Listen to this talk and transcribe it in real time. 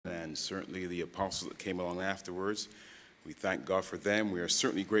and certainly the apostles that came along afterwards. We thank God for them. We are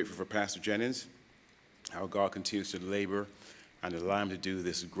certainly grateful for Pastor Jennings, how God continues to labor and allow him to do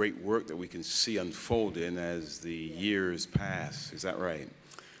this great work that we can see unfolding as the years pass. Is that right?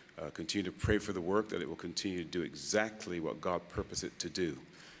 Continue to pray for the work, that it will continue to do exactly what God purposed it to do.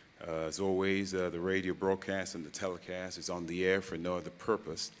 As always, the radio broadcast and the telecast is on the air for no other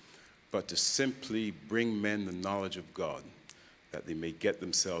purpose but to simply bring men the knowledge of God, that they may get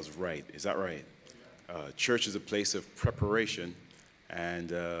themselves right. Is that right? Church is a place of preparation,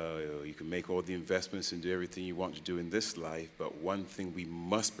 and you can make all the investments and do everything you want to do in this life, but one thing we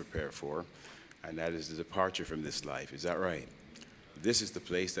must prepare for, and that is the departure from this life. Is that right? This is the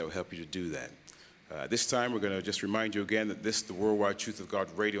place that will help you to do that. This time, we're going to just remind you again that the Worldwide Truth of God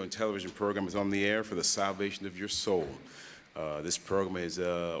radio and television program is on the air for the salvation of your soul. This program is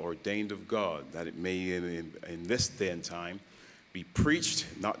ordained of God, that it may, in this day and time, be preached,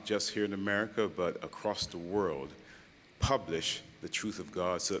 not just here in America, but across the world, publish the truth of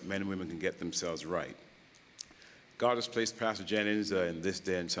God so that men and women can get themselves right. God has placed Pastor Jennings in this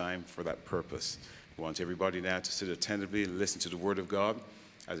day and time for that purpose. I want everybody now to sit attentively and listen to the Word of God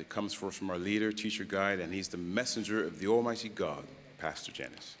as it comes forth from our leader, teacher, guide, and he's the messenger of the Almighty God, Pastor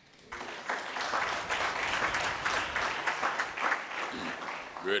Jennings.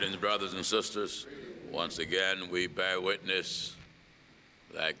 Greetings, brothers and sisters. Once again, we bear witness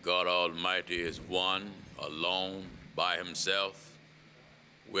that God Almighty is one, alone, by himself,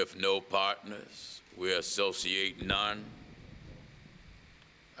 with no partners. We associate none,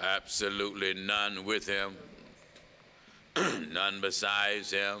 absolutely none with him, none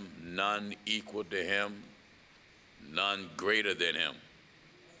besides him, none equal to him, none greater than him.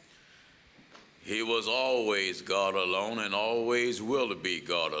 He was always God alone and always will be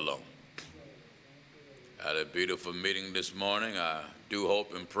God alone. Had a beautiful meeting this morning. I do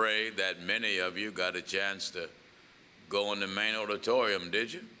hope and pray that many of you got a chance to go in the main auditorium,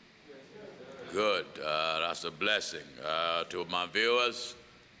 did you? Good. That's a blessing. To my viewers,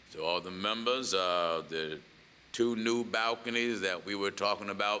 to all the members, the 2 new balconies that we were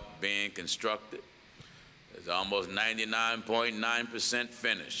talking about being constructed is almost 99.9%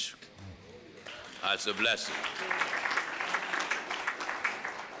 finished. That's a blessing.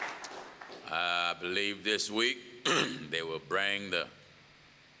 I believe this week they will bring the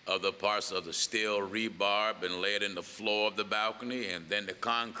other parts of the steel rebar and lay it in the floor of the balcony, and then the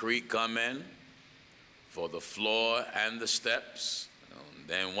concrete come in for the floor and the steps. And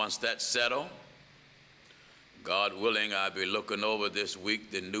then once that's settled, God willing, I'll be looking over this week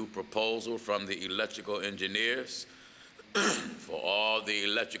the new proposal from the electrical engineers for all the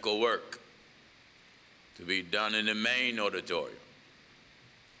electrical work to be done in the main auditorium.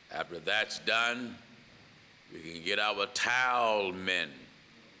 After that's done, we can get our tile men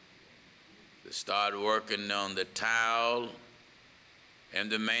to start working on the tile in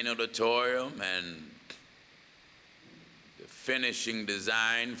the main auditorium and the finishing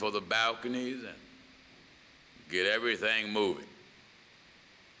design for the balconies and get everything moving.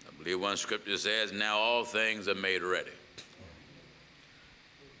 I believe one scripture says, now all things are made ready.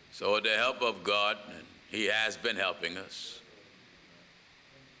 So with the help of God, and he has been helping us.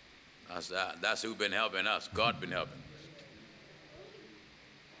 That's who's been helping us. God been helping us.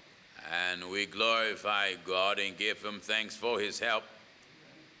 And we glorify God and give him thanks for his help.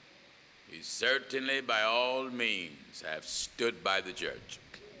 He certainly, by all means, have stood by the church.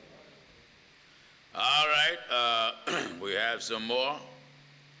 All right, we have some more.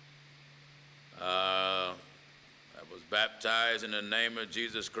 That was baptized in the name of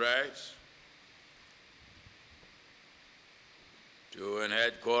Jesus Christ. 2 in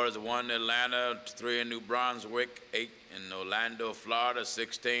headquarters, 1 in Atlanta, 3 in New Brunswick, 8 in Orlando, Florida,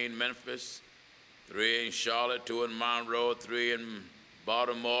 16 Memphis, 3 in Charlotte, 2 in Monroe, 3 in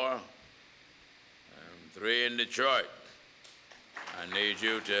Baltimore, and 3 in Detroit. I need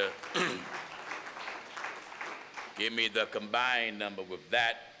you to give me the combined number with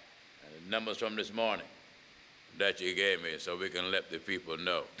that and the numbers from this morning that you gave me so we can let the people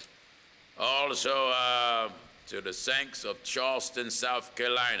know. Also, to the saints of Charleston, South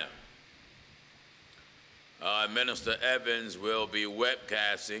Carolina, Minister Evans will be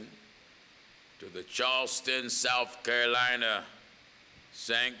webcasting to the Charleston, South Carolina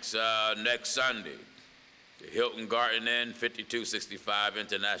saints next Sunday, the Hilton Garden Inn, 5265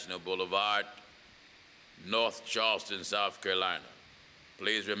 International Boulevard, North Charleston, South Carolina.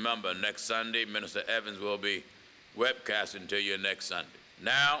 Please remember, next Sunday, Minister Evans will be webcasting to you next Sunday.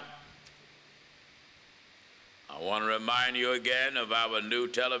 Now, I want to remind you again of our new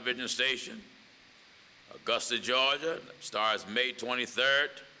television station, Augusta, Georgia. It starts May 23rd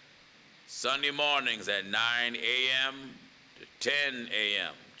Sunday mornings at 9 a.m. to 10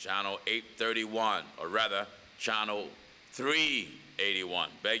 a.m., channel 831, or rather, channel 381,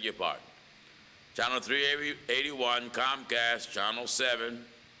 beg your pardon. Channel 381, Comcast, channel 7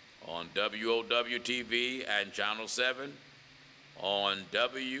 on WOW-TV, and channel 7 on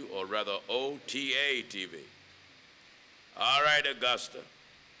OTA TV. All right, Augusta,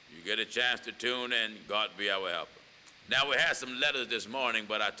 you get a chance to tune in. God be our helper. Now, we had some letters this morning,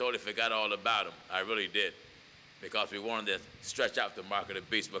 but I totally forgot all about them. I really did, because we wanted to stretch out the mark of the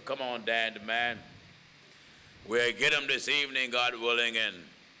beast. But come on, Dan, the man. We'll get them this evening, God willing, and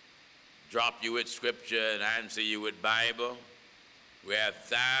drop you with scripture and answer you with Bible. We have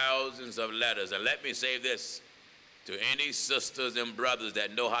thousands of letters. And let me say this to any sisters and brothers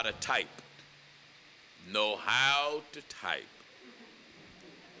that know how to type. Know how to type.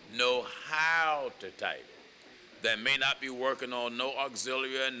 Know how to type. That may not be working on no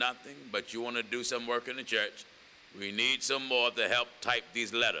auxiliary or nothing, but you want to do some work in the church. We need some more to help type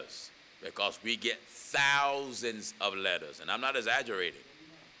these letters, because we get thousands of letters, and I'm not exaggerating.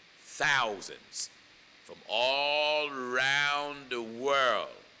 Thousands from all around the world.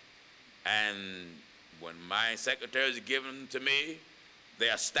 And when my secretaries give them to me, they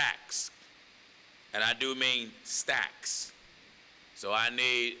are stacks. And I do mean stacks. So I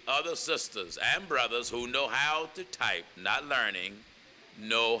need other sisters and brothers who know how to type, not learning,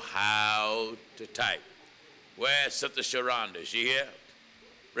 know how to type. Where's Sister Sharonda? Is she here?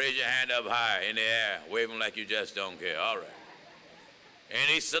 Raise your hand up high in the air, waving like you just don't care. All right.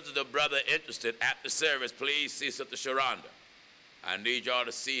 Any sister or brother interested at the service, please see Sister Sharonda. I need y'all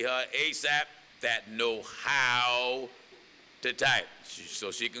to see her ASAP that know how to type,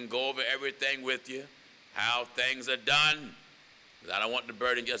 so she can go over everything with you, how things are done. I don't want the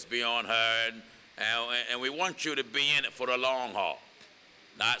burden just be on her, and we want you to be in it for the long haul,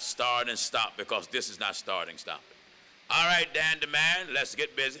 not start and stop, because this is not starting, stopping. All right, Dan the man, let's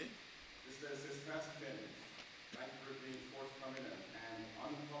get busy. This is Pastor Jennings. Thank you for being forthcoming and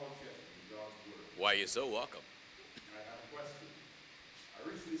unapologetic in God's word. Why, you're so welcome. I have a question. I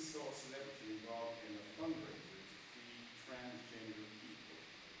recently saw a celebrity involved in a fundraiser to feed transgender people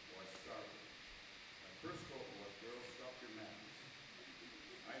before I started. My first thought was, girls, stop your madness.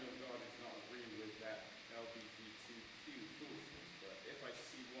 I know God is not agreeing with that LGBTQ foolishness, but if I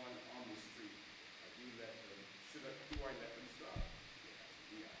see one on the street, do I let them stop?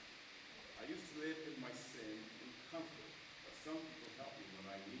 Yes. I used to live in my sin in comfort, but some people helped me when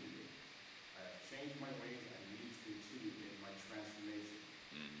I needed it. I have changed my ways and need to continue in my transformation.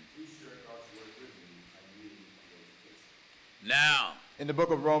 Please share God's word with me. I need your education. Now, in the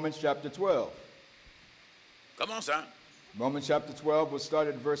book of Romans chapter 12. Come on, son. Romans chapter 12, we'll start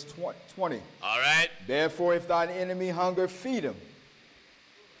at verse 20. All right. Therefore, if thine enemy hunger, feed him.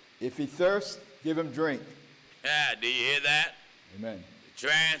 If he thirst, give him drink. Yeah, do you hear that? Amen. The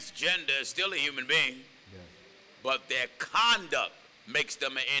transgender is still a human being, Yes. but their conduct makes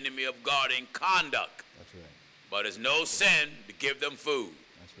them an enemy of God in conduct. That's right. But it's no sin to give them food.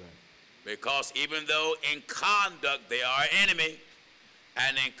 That's right. Because even though in conduct they are an enemy,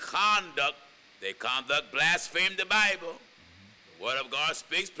 and in conduct they blaspheme the Bible, the word of God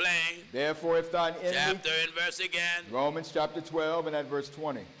speaks plain. Therefore, if thine enemy... Chapter and verse again. Romans chapter 12 and at verse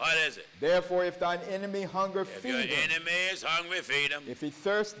 20. What is it? Therefore, if thine enemy hunger, If feed your him. enemy is hungry, feed him. If he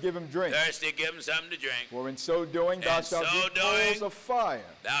thirst, give him drink. Thirsty, give him something to drink. For in so doing, thou In shalt so heap doing, coals of fire.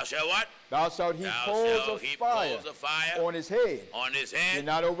 Thou shalt what? Thou shalt heap Thou coals shalt of heap fire coals of fire on his head. on his And head.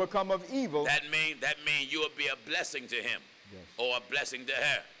 not overcome of evil. That mean you will be a blessing to him. Yes. Or a blessing to her.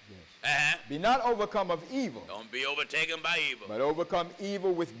 Yes. Uh-huh. Be not overcome of evil, Don't be overtaken by evil. but overcome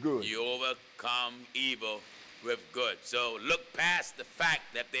evil with good. You overcome evil with good. So look past the fact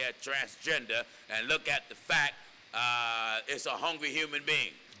that they're transgender and look at the fact it's a hungry human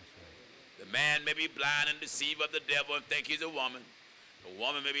being. The man may be blind and deceived of the devil and think he's a woman. The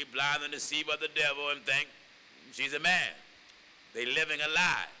woman may be blind and deceived of the devil and think she's a man. They're living a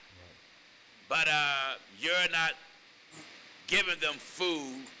lie. But you're not giving them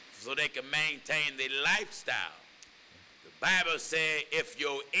food so they can maintain their lifestyle. The Bible says if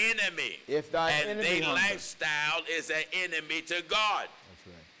your enemy If thy and enemy their hunger. lifestyle is an enemy to God. That's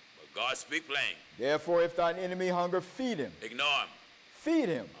right. But God speak plain. Therefore, if thine enemy hunger, feed him. Ignore him. Feed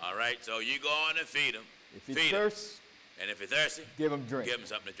him. All right, so you go on and feed him. If he Feed him. thirsts, And if he's thirsty, give him drink. give him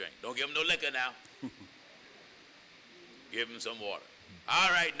something to drink. Don't give him no liquor now. Give him some water. All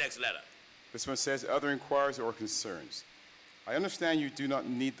right, next letter. This one says, other inquiries or concerns. I understand you do not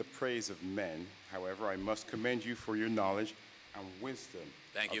need the praise of men. However, I must commend you for your knowledge and wisdom.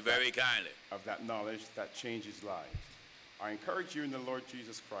 Thank you of very kindly. of that knowledge that changes lives. I encourage you in the Lord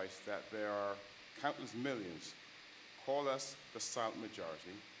Jesus Christ that there are countless millions, call us the silent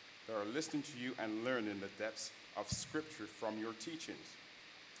majority, that are listening to you and learning the depths of Scripture from your teachings.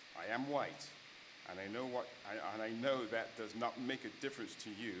 I am white, and I know that does not make a difference to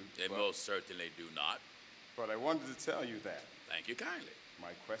you. They most certainly do not. But I wanted to tell you that. Thank you kindly.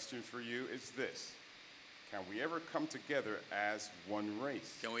 My question for you is this: can we ever come together as one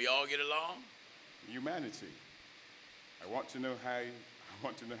race? Can we all get along? Humanity. I want to know how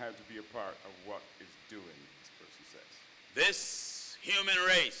to be a part of what is doing, this person says. This human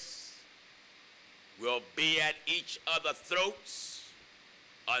race will be at each other's throats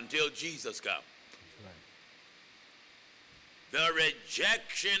until Jesus comes. The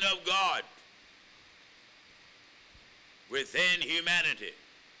rejection of God within humanity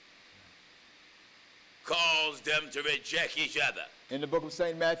caused them to reject each other. In the book of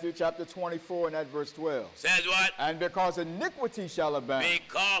St. Matthew, chapter 24, and at verse 12. Says what? And because iniquity shall abound,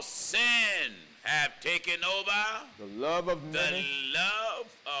 Because sin have taken over, the love of many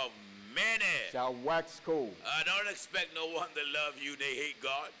shall wax cold. Don't expect no one to love you, they hate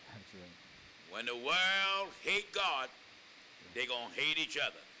God. That's right. When the world hate God, they're going to hate each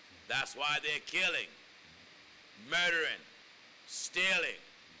other. That's why they're killing, murdering, stealing,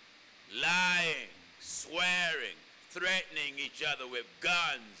 lying, swearing, threatening each other with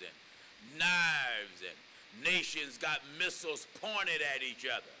guns and knives, and nations got missiles pointed at each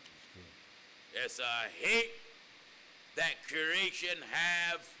other. It's a hate that creation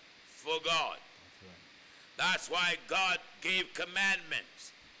have for God. That's why God gave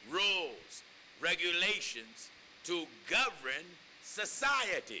commandments, rules, regulations to govern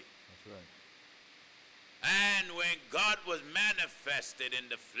society. That's right. And when God was manifested in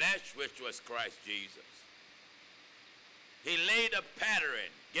the flesh, which was Christ Jesus, he laid a pattern,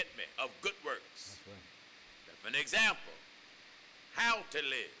 get me, of good works. That's right. That's an example. How to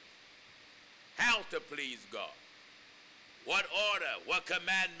live, how to please God, what order, what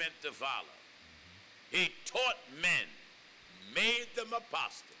commandment to follow. He taught men, made them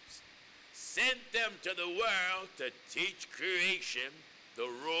apostles, sent them to the world to teach creation the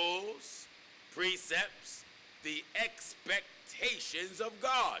rules, precepts, the expectations of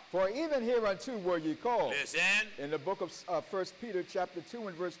God. For even hereunto were ye called. Listen. In the book of 1 Peter chapter 2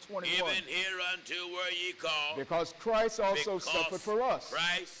 and verse 21. Even hereunto were ye called. Because Christ also suffered for us.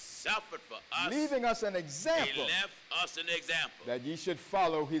 Christ suffered for us. Leaving us an He example. left us an example. That ye should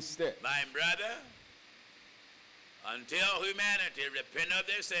follow his steps. My brother, until humanity repent of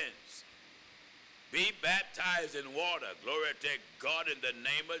their sins, be baptized in water, glory to God in the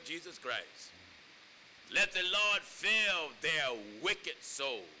name of Jesus Christ. Let the Lord fill their wicked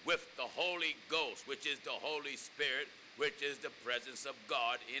soul with the Holy Ghost, which is the Holy Spirit, which is the presence of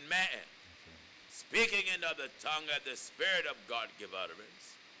God in man. Speaking in other tongue as the Spirit of God give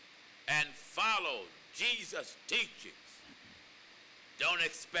utterance, and follow Jesus' teachings. Don't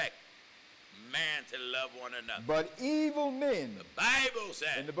expect man to love one another. But evil men, The Bible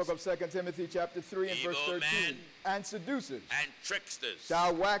says, in the book of 2 Timothy chapter 3 and verse Evil 13, men and seducers and tricksters,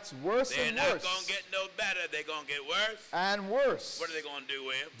 shall wax worse they're and not worse. going to get no better. They're going to get worse. And worse. What are they going to do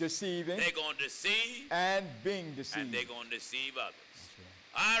with him? Deceiving They're going to deceive, and being deceived. and they're going to deceive others.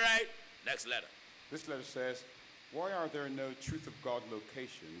 All right, next letter. This letter says, why are there no Truth of God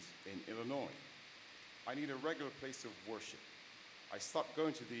locations in Illinois? I need a regular place of worship. I stopped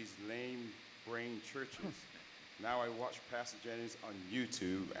going to these lame-brained churches. Now I watch Pastor Jennings on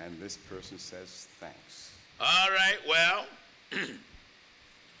YouTube, and this person says thanks. All right, well,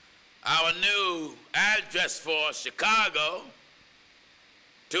 our new address for Chicago,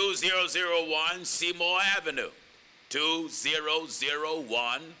 2001 Seymour Avenue.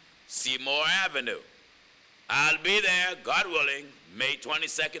 2001 Seymour Avenue. I'll be there, God willing, May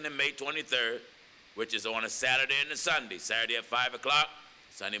 22nd and May 23rd, which is on a Saturday and a Sunday. Saturday at 5 o'clock,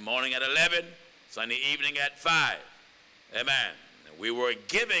 Sunday morning at 11, Sunday evening at 5. Amen. And we were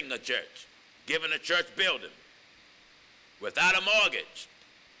giving a church building without a mortgage,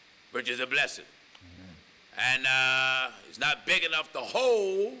 which is a blessing. Amen. And it's not big enough to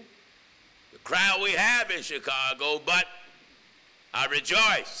hold the crowd we have in Chicago, but I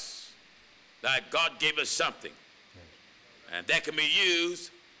rejoice that God gave us something, and that can be used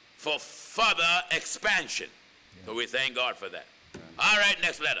for further expansion. Yeah. So we thank God for that. Yeah. All right,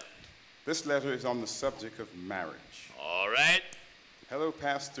 next letter. This letter is on the subject of marriage. All right. Hello,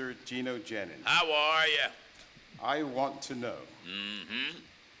 Pastor Gino Jennings. How are you? I want to know,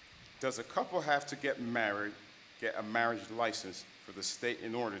 does a couple have to get married, get a marriage license for the state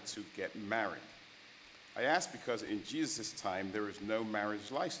in order to get married? I ask because in Jesus' time, there was no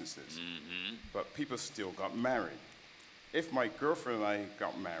marriage licenses, but people still got married. If my girlfriend and I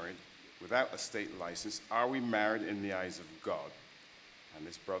got married without a state license, are we married in the eyes of God? And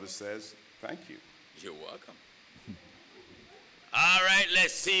this brother says, thank you. You're welcome. All right,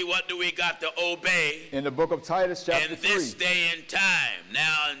 let's see, what do we got to obey? In the book of Titus, chapter in 3. this day and time.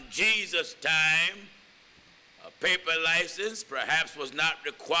 Now, in Jesus' time, a paper license perhaps was not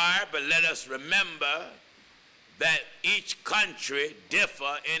required, but let us remember that each country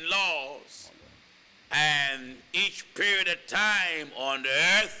differ in laws. And each period of time on the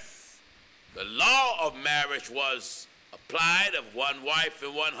earth, the law of marriage was applied of one wife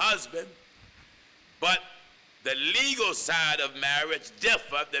and one husband, but the legal side of marriage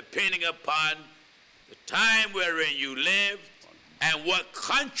differ depending upon the time wherein you lived and what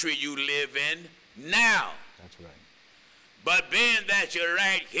country you live in now. That's right. But being that you're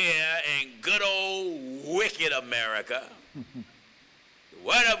right here in good old wicked America, the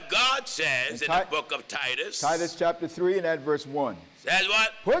Word of God says in the book of Titus. Titus chapter 3 and at verse 1. Says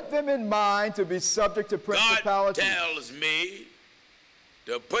what? Put them in mind to be subject to principalities. God tells me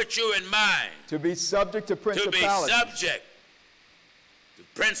to put you in mind. To be subject to To principalities. be subject to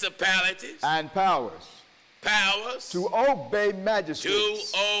principalities. And powers. Powers. To obey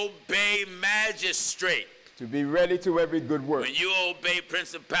magistrates. To obey magistrate. To be ready to every good work. When you obey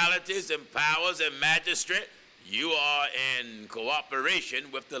principalities and powers and magistrate, you are in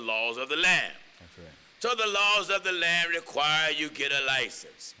cooperation with the laws of the land. That's right. So the laws of the land require you get a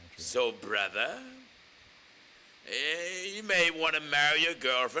license. Right. So, brother, you may want to marry your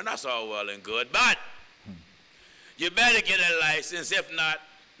girlfriend. That's all well and good. But you better get a license. If not,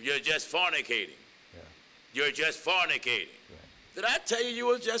 you're just fornicating. Yeah. You're just fornicating. Right. Did I tell you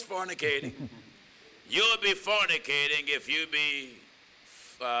was just fornicating? You'll be fornicating if you be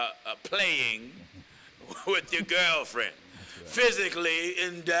playing with your girlfriend. Right. Physically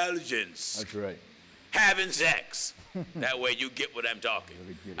indulgence. That's right. Having sex. That way you get what I'm talking.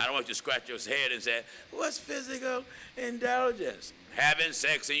 I don't want you to scratch your head and say, what's physical indulgence? Having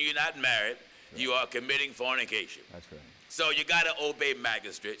sex and you're not married, you are committing fornication. That's right. So you got to obey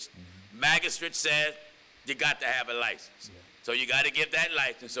magistrates. Magistrate said you got to have a license. Yeah. So you got to get that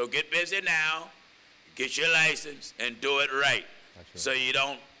license. So get busy now, get your license, and do it right. So you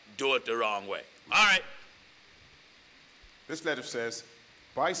don't do it the wrong way. All right. This letter says,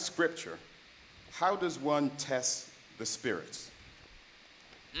 by Scripture, how does one test the spirits?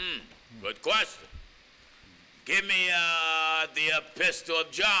 Good question. Give me the epistle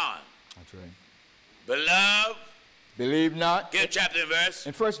of John. That's right. Beloved. Believe not. Give chapter and verse.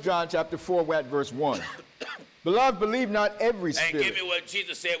 In 1 John chapter 4, we're at verse 1. Beloved, believe not every spirit. And give me what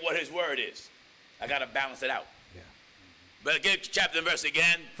Jesus said, what his word is. I got to balance it out. Yeah. But give chapter and verse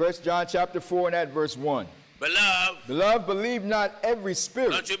again. 1 John chapter 4 and at verse 1. Beloved, believe not every spirit.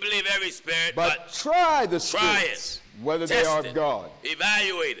 Don't you believe every spirit, but try the spirits, whether they are of God.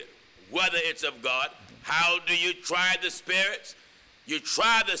 Evaluate it, whether it's of God. How do you try the spirits? You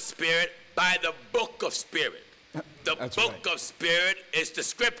try the spirit by the book of spirit. The book of spirit is the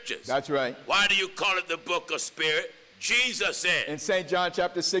scriptures. That's right. Why do you call it the book of spirit? Jesus said. In St. John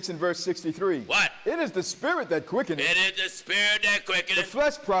chapter 6 and verse 63. What? It is the spirit that quickeneth. It is the spirit that quickeneth. The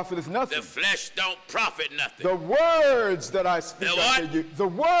flesh profiteth nothing. The flesh don't profit nothing. The words that I speak unto you. The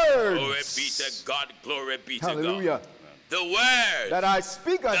words. Glory be to God. Glory be to Hallelujah. God. The words that I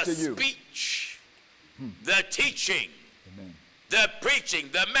speak unto you. The speech. The teaching. Amen. The preaching.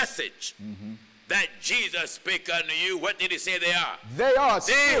 The message. That Jesus speak unto you. What did he say they are? They are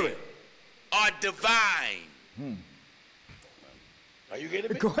spirit. They are divine. Are you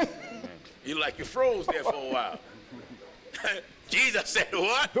getting me? Go ahead. You like you froze there for a while. Jesus said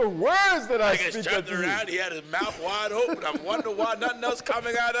what? The words that I speak turned unto around, you. he had his mouth wide open. I'm wondering why nothing else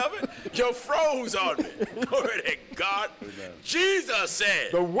coming out of it. You froze on me. Glory to God. Amen. Jesus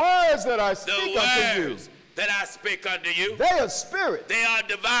said. The words that I speak unto you. That I speak unto you. They are spirit. They are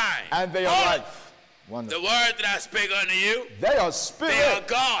divine. And they are life. Wonderful. The word that I speak unto you. They are spirit. They are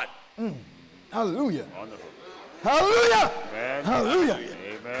God. Hallelujah. Wonderful. Hallelujah. Amen. Hallelujah.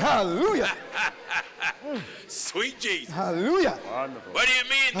 Amen. Hallelujah. Sweet Jesus. Hallelujah. Wonderful. What do you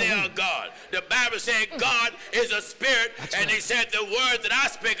mean they are God? The Bible said God is a spirit, and he said the word that I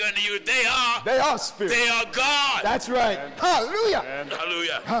speak unto you, they are spirit. They are God. That's right. Hallelujah.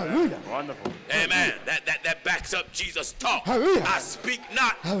 Hallelujah. Hallelujah. Wonderful. Amen. That backs up Jesus' talk. Hallelujah. I speak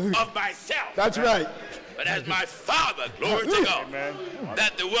not of myself. That's right. But as my Father, glory to God, Amen.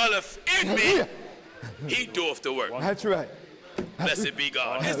 that dwelleth in me, he doeth the work. That's right. Blessed be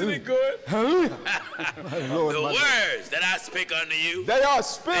God. Isn't Hallelujah. it good? Hallelujah. Lord, The my God. words that I speak unto you, They are they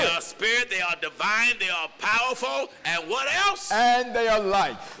spirit are spirit, they are divine, they are powerful, and what else? and they are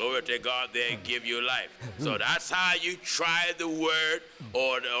life. Glory to God, they give you life. So that's how you try the word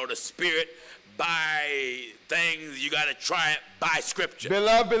or the spirit, by things. You got to try it by scripture.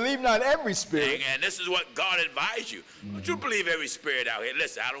 Beloved, believe not every spirit. And this is what God advised you. Don't you believe every spirit out here?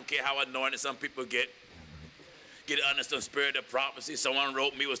 Listen, I don't care how anointed some people get under some spirit of prophecy. Someone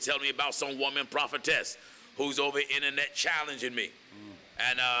wrote me, was telling me about some woman prophetess who's over internet challenging me.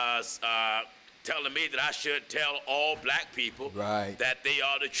 And telling me that I should tell all black people Right. that they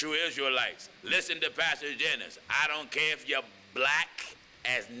are the true Israelites. Listen to Pastor Jennings. I don't care if you're black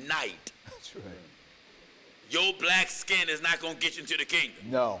as night. That's right. Your black skin is not going to get you into the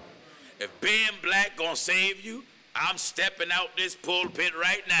kingdom. No. If being black going to save you, I'm stepping out this pulpit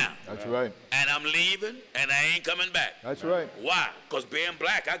right now. That's right. And I'm leaving, and I ain't coming back. That's right. Why? Because being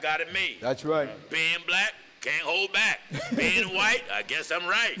black, I got it made. That's right. Being black, can't hold back. Being white, I guess I'm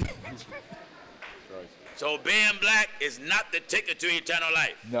right. So being black is not the ticket to eternal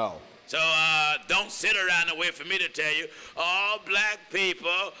life. No. So don't sit around and wait for me to tell you all black people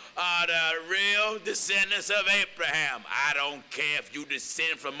are the real descendants of Abraham. I don't care if you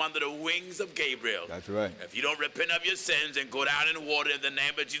descend from under the wings of Gabriel. That's right. If you don't repent of your sins and go down in the water in the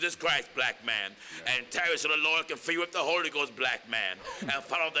name of Jesus Christ, black man, and tarry so the Lord can fill you with the Holy Ghost, black man, and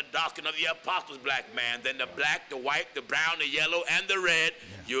follow the doctrine of the apostles, black man, then the black, the white, the brown, the yellow, and the red,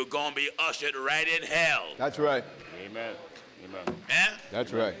 you're going to be ushered right in hell. That's right. Amen. Amen. Yeah?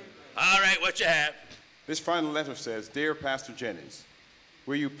 That's right. All right, what you have? This final letter says, Dear Pastor Jennings,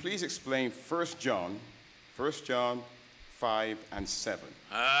 will you please explain 1 John 5 and 7?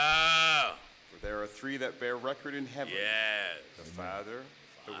 Oh, For there are three that bear record in heaven. yes. The Father,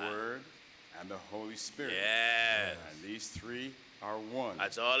 the Word, and the Holy Spirit. Yes. And these three are one.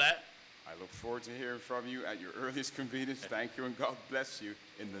 That's all that? I look forward to hearing from you at your earliest convenience. Thank you, and God bless you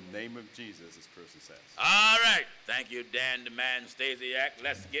in the name of Jesus, this person says. All right. Thank you, Dan the Man Stasiak.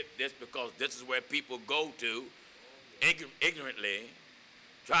 Let's get this, because this is where people go to ignorantly,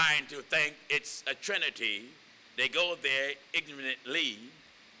 trying to think it's a Trinity. They go there ignorantly,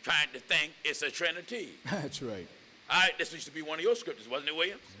 trying to think it's a Trinity. That's right. All right, this used to be one of your scriptures, wasn't it,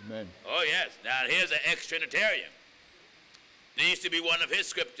 Williams? Amen. Oh, yes. Now, here's an ex-Trinitarian. There used to be one of his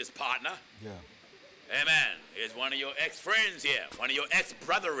scriptures, partner. Yeah. Amen. Here's one of your ex-friends here, one of your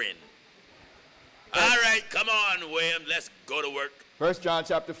ex-brethren. All right, come on, William. Let's go to work. 1 John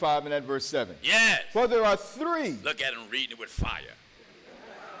chapter 5 and at verse 7. Yes. For there are three. Look at him reading it with fire.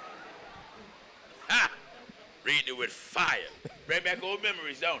 Ha! Reading it with fire. Bring back old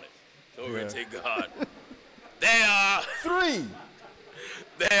memories, don't it? Glory to God. There are three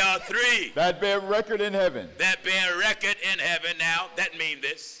That bear record in heaven. that bear record in heaven. Now, that means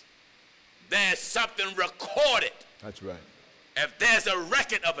this. There's something recorded. That's right. If there's a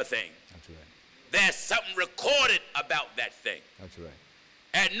record of a thing, That's right. there's something recorded about that thing. That's right.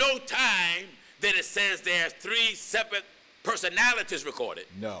 At no time did it says there are three separate personalities recorded.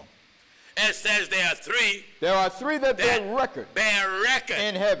 No. It says there are three There are three that that bear record bear record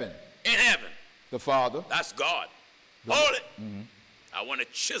in heaven. in heaven. The Father. That's God. Hold it. I want to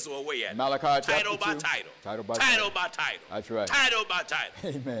chisel away at it. Malachi chapter Title by 2. title. Title by title. title. by title. That's right. Title by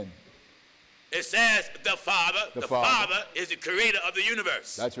title. Amen. It says the Father. The The Father. Father is the creator of the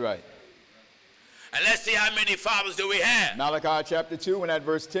universe. That's right. And let's see how many fathers do we have. Malachi chapter 2 and at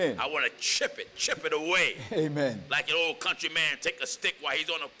verse 10. I want to chip it away. Amen. Like an old country man take a stick while he's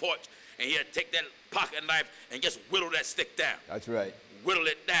on the porch, and he'll take that pocket knife and just whittle that stick down. That's right. Whittle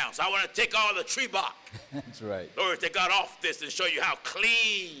it down. So I want to take all the tree bark, That's right. Lord, to God off this and show you how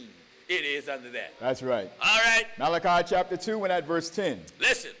clean it is under that. That's right. All right, Malachi chapter 2 and at verse 10.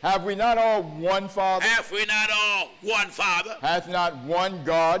 listen. Have we not all one Father? Have we not all one Father? Hath not one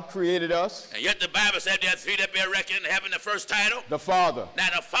God created us? And yet the Bible said there are three that bear record in heaven, the first title. The Father. Now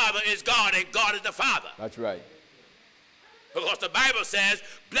the Father is God, and God is the Father. That's right. Because the Bible says,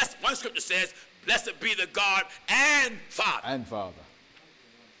 one scripture says, blessed be the God and Father. And Father.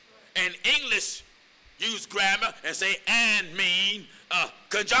 In English, use grammar and say and mean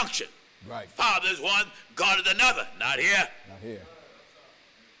conjunction. Right. Father is one, God is another. Not here. Not here.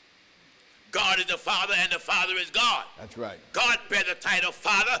 God is the Father and the Father is God. That's right. God bear the title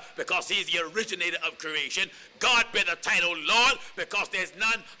Father because he's the originator of creation. God bear the title Lord because there's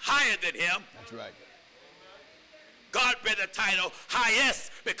none higher than him. That's right. God bear the title Highest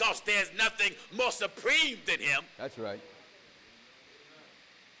because there's nothing more supreme than him. That's right.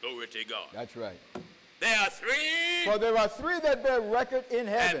 Glory to God. That's right. There are three For there are three that bear record in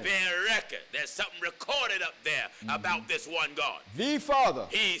that heaven. bear record. There's something recorded up there about this one God. The Father,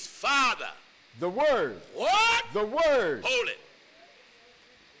 He's Father. the Word, What? the Word. Hold it.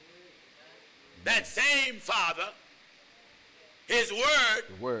 That same Father, His Word,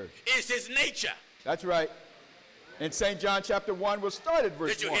 The Word. is His nature. That's right. In St. John chapter 1, we'll start at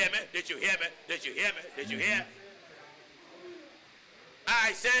verse Did you 1. hear me? Did you hear me? Did you hear me? Did you hear?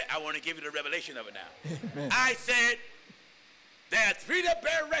 I said, I want to give you the revelation of it now. Amen. I said, there are three that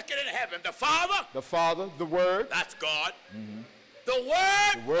bear record in heaven. The Father, The Father, the Word. that's God. The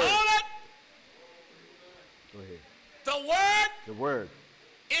Word, The Word. hold it. Go ahead. The Word The Word.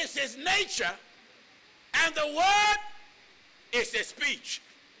 is His nature, and the Word is His speech.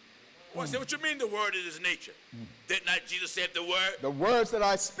 Well, I said, what you mean the Word is His nature? Did not Jesus say the Word The words that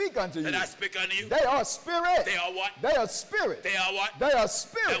I speak unto you, that I speak unto you? they are spirit. They are what? They are spirit. They are what? They are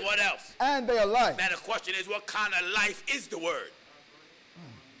spirit. And what else? And they are life. Now the question is, what kind of life is the Word?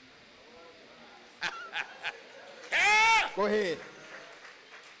 Yeah. Go ahead.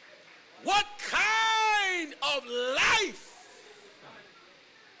 What kind of life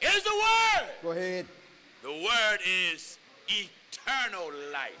is the Word? Go ahead. The Word is eternal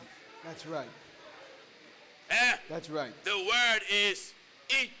life. That's right. Eh? That's right. The Word is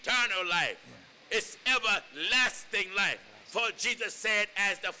eternal life. It's everlasting life. For Jesus said,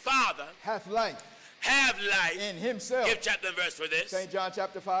 as the Father Hath life have life. in himself. Give chapter and verse for this. St. John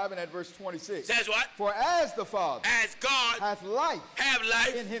chapter 5 and at verse 26. Says what? For as the Father As God hath life have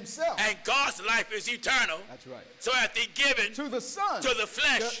life, in himself. and God's life is eternal. That's right. So hath He given To the Son. to the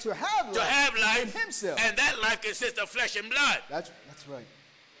flesh To have life in himself. and that life consists of flesh and blood. That's right.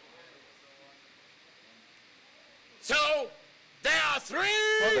 So there are For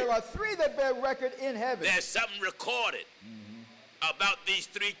three. there are three that bear record in heaven. There's something recorded about these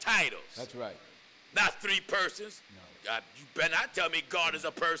three titles. That's right. Not three persons. No. You better not tell me God is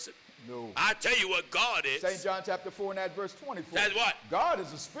a person. No. I'll tell you what God is. St. John chapter 4 and at verse 24. That's what? God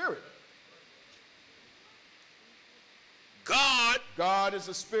is a spirit. God is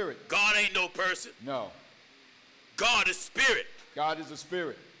a spirit. God ain't no person. No. God is spirit. God is a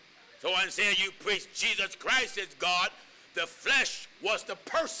spirit. So I'm saying you preach Jesus Christ is God. The flesh was the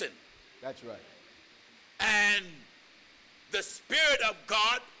person. That's right. And the Spirit of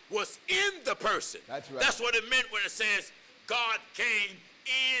God was in the person. That's right. That's what it meant when it says God came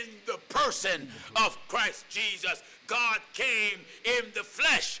in the person of Christ Jesus. God came in the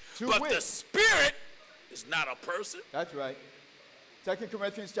flesh. But the Spirit is not a person. That's right. 2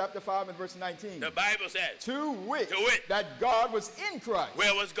 Corinthians chapter 5 and verse 19. The Bible says. To wit, To wit. that God was in Christ.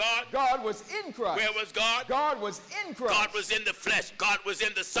 Where was God? God was in Christ. Where was God? God was in Christ. God was in the flesh. God was in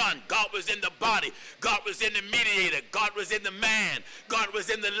the Son. God was in the body. God was in the mediator. God was in the man. God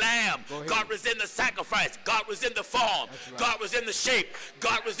was in the lamb. God was in the sacrifice. God was in the form. Right. God was in the shape.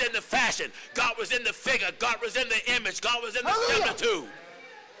 God was in the fashion. God was in the figure. God was in the image. God was in the similitude.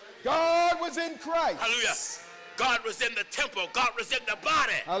 God was in Christ. Hallelujah. God was in the temple. God was in the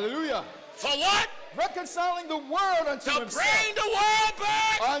body. Hallelujah. For what? Reconciling the world unto To himself. bring the world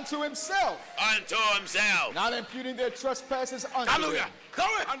back Unto himself. unto himself. Not imputing their trespasses unto Hallelujah. them.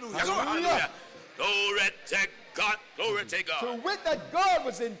 Glory, hallelujah. Glory, hallelujah. Glory to God. Glory to God. To wit that God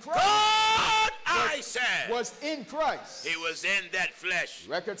was in Christ. God, I said, Was in Christ. He was in that flesh,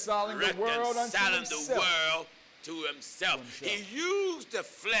 Reconciling the world unto reconciling the himself. world to himself. He used the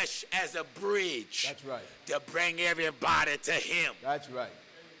flesh as a bridge. That's right. To bring everybody to Him. That's right.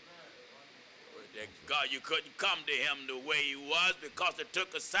 That God, you couldn't come to Him the way He was because it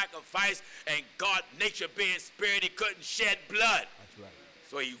took a sacrifice, and God, nature being spirit, He couldn't shed blood. That's right.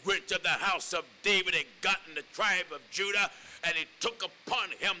 So He went to the house of David and got in the tribe of Judah, and He took upon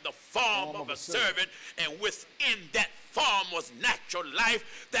Him the form of a servant, and within that form was natural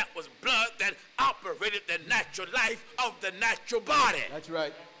life, that was blood that operated the natural life of the natural body. That's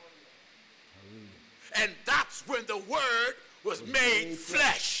right. And that's when the Word was made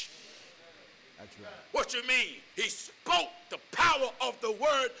flesh. That's right. What you mean? He spoke, the power of the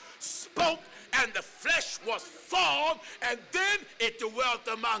Word spoke, and the flesh was formed, and then it dwelt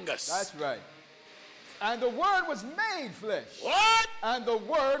among us. That's right. And the Word was made flesh. What? And the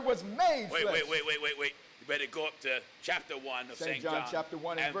Word was made flesh. Wait. You better go up to chapter 1 of St. John. chapter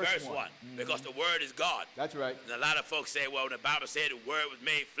 1 and verse 1. Because the Word is God. That's right. And a lot of folks say, well, the Bible said the Word was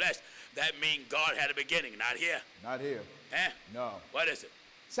made flesh. That means God had a beginning. Not here. Not here. Huh? No. What is it?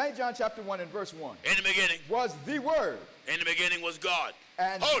 St. John chapter 1 and verse 1. In the beginning. Was the Word. In the beginning was God.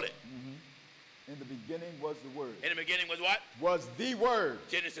 And hold it. In the beginning was the Word. In the beginning was what? Was the Word.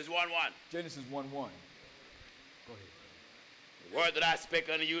 Genesis 1:1. Genesis 1:1. Go ahead. The word that I speak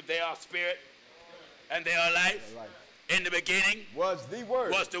unto you, they are spirit And they are life. In the beginning was the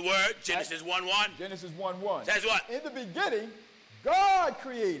Word. Was the Word. Genesis 1:1. Genesis 1:1. Says what? In the beginning, God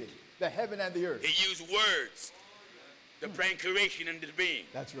created the heaven and the earth. He used words to bring creation into being.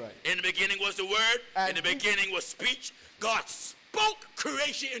 That's right. In the beginning was the Word. And in the beginning was speech. God spoke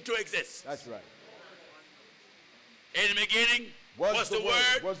creation into existence. That's right. In the beginning was the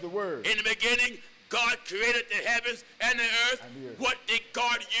Word. Was the Word. In the beginning, God created the heavens and the earth. And the earth. What did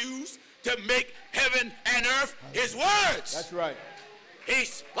God use to make heaven and earth? His words. That's right. He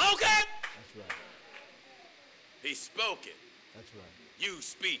spoke it. That's right. He spoke it. That's right. You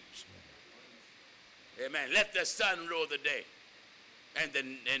speech. Amen. Let the sun rule the day and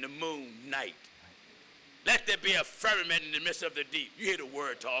the moon night. Let there be a firmament in the midst of the deep. You hear the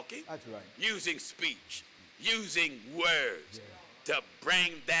word talking. That's right. Using speech. Using words to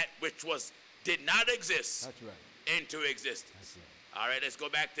bring that which did not exist. That's right. Into existence. That's right. All right, let's go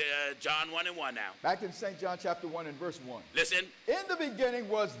back to John 1:1 now. Back in St. John chapter 1 and verse 1. Listen. In the beginning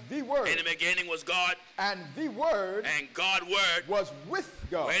was the Word. In the beginning was God. And the Word. And God word. Was with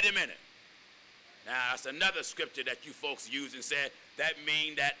God. Wait a minute. Now, that's another scripture that you folks use and said that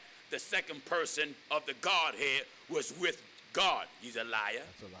means that the second person of the Godhead was with God. He's a liar.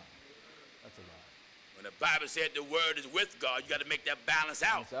 That's a lie. That's a lie. When the Bible said the word is with God, you got to make that balance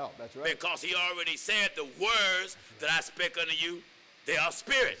out. That's right. Because he already said the words that I speak unto you, they are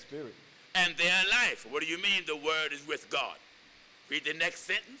spirit. Spirit. And they are life. What do you mean the word is with God? Read the next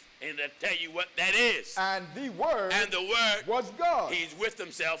sentence and it'll tell you what that is. And the Word. And the word was God. He's with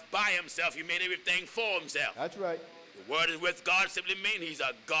himself, by himself. He made everything for himself. That's right. The word is with God simply means he's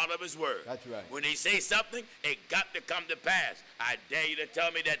a God of his word. That's right. When he says something, it got to come to pass. I dare you to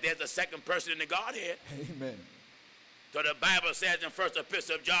tell me that there's a second person in the Godhead. Amen. So the Bible says in First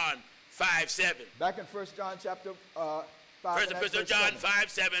Epistle of John 5:7. Back in 1 John chapter 5. First Epistle of John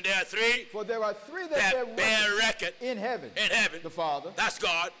 5:7. There are three. For there are three that bear record in heaven. In heaven. The Father. That's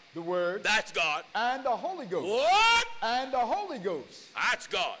God. The Word. That's God. And the Holy Ghost. What? And the Holy Ghost. That's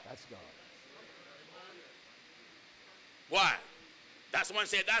God. That's God. Why? That's the one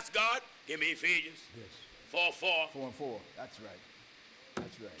said, that's God. Give me Ephesians. Yes. 4:4. 4 and 4. That's right.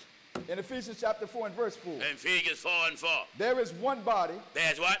 That's right. In Ephesians chapter 4 and verse 4. Ephesians 4:4. There is one body.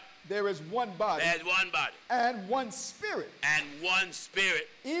 There's what? There is one body. There's one body. And one spirit. And one spirit.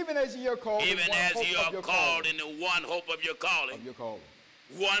 Even as ye are called. Even as ye are called in the one hope of your calling. Of your calling.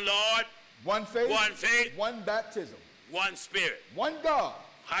 One Lord. One faith. One faith. One baptism. One spirit. One God.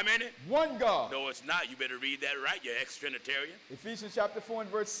 How many? One God. No, it's not. You better read that right. You're ex-Trinitarian. Ephesians chapter 4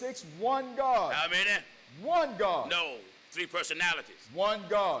 and verse 6. One God. How many? One God. No. Three personalities. One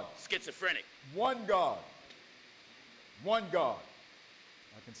God. Schizophrenic. One God. One God.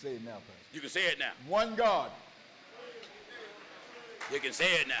 I can say it now, Pastor. You can say it now. One God. You can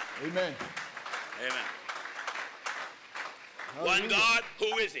say it now. Amen. Amen. Hallelujah. One God.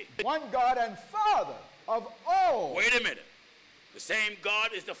 Who is he? One God and Father of all. Wait a minute. The same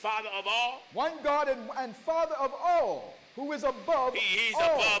God is the Father of all? One God and Father of all, who is above He's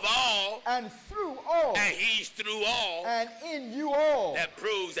all. above all. And through all. And he's through all. And in you all. That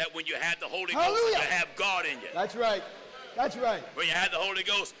proves that when you have the Holy Hallelujah. Ghost, you have God in you. That's right. That's right. When you have the Holy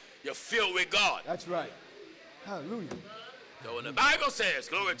Ghost, you're filled with God. That's right. Hallelujah. So when the Bible says,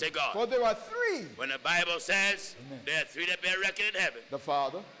 glory to God. For there are three. When the Bible says, Amen. there are three that bear record in heaven. The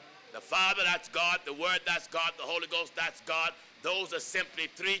Father. The Father, that's God. The Word, that's God. The Holy Ghost, that's God. Those are simply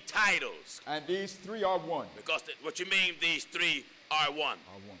three titles. And these three are one. Because what you mean these three are one?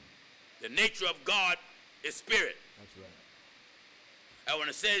 Are one. The nature of God is spirit. That's right. And when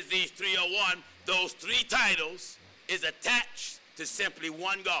it says these three are one, those three titles is attached to simply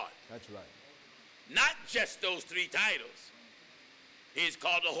one God. That's right. Not just those three titles. He's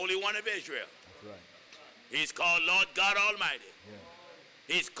called the Holy One of Israel. That's right. He's called Lord God Almighty.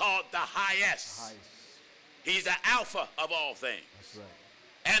 Yeah. He's called the highest. Highest. He's the Alpha of all things. That's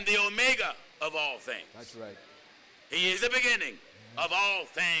right. And the Omega of all things. That's right. He is the beginning of all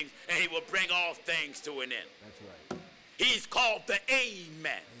things, and he will bring all things to an end. That's right. He's called the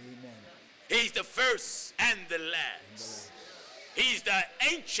Amen. Amen. He's the first and the last. He's the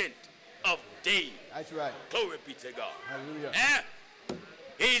Ancient of Days. That's right. Glory be to God. Hallelujah. And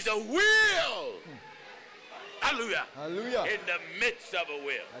he's a will. Hallelujah. Hallelujah. In the midst of a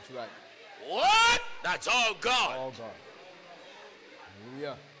will. That's right. What? That's all God. All God.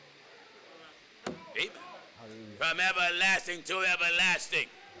 Hallelujah. Amen. Hallelujah. From everlasting to everlasting.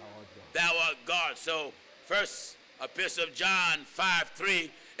 Thou art God. Thou art God. So First Epistle of John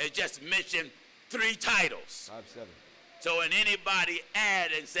 5:3 is just mentioned three titles. 5:7. So when anybody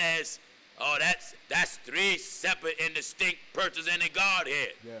add and says, oh, that's three separate and distinct persons in the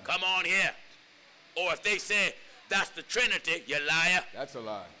Godhead. Yeah. Come on here. Or if they say that's the Trinity, you liar. That's a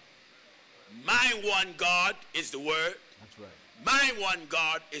lie. My one God is the Word. That's right. My one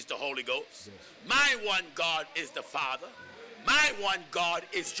God is the Holy Ghost. Yes. My one God is the Father. My one God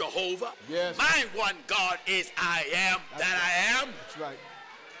is Jehovah. Yes. My one God is I am That's that right. I am. That's right.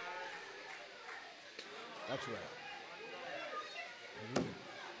 That's right. Hallelujah.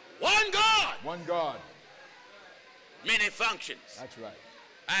 One God, One God. many functions. That's right.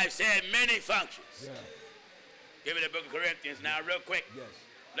 I've said many functions. Yeah. Give me the book of Corinthians now real quick. Yes.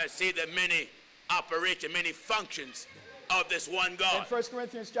 Let's see the many operations, many functions of this one God. In 1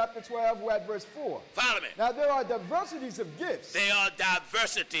 Corinthians chapter 12, we're at verse 4. Follow me. Now there are diversities of gifts, They are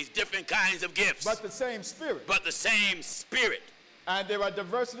diversities, different kinds of gifts, but the same Spirit. but the same Spirit. And there are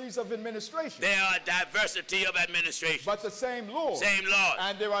diversities of administration, There are diversity of administration, but the same Lord. same Lord.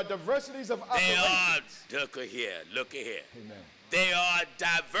 And there are diversities of They are, operations. look here, look here. Amen. They are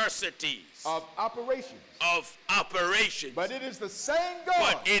diversities Of operations. of operations. But it is the same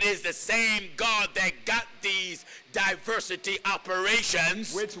God. But it is the same God that got these diversity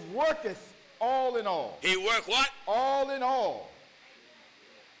operations. which worketh all in all. He worked what? All in all.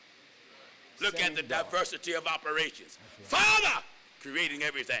 Look Same at the God. diversity of operations. Father, creating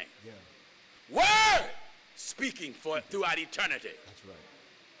everything. Yeah, Word, speaking for throughout eternity. that's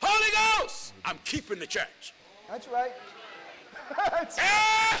right. Holy Ghost, I'm keeping the church. That's right. that's,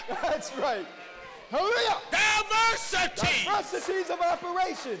 Ah, that's right. Hallelujah. diversity. Diversities of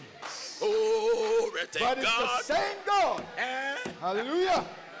operations. Glory to But it's God. the same God. Ah, Hallelujah.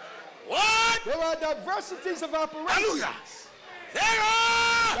 what? There are diversities of operations. Hallelujah. There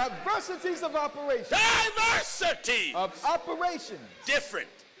are Diversities of operations. diversity. Of operations. Different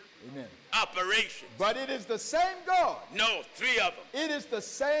Amen. operations. But it is the same God. No, three of them. It is the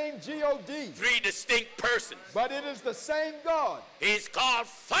same God. Three distinct persons. But it is the same God. He's called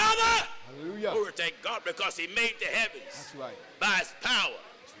Father. Hallelujah. Glory to God, because he made the heavens That's right. by his power.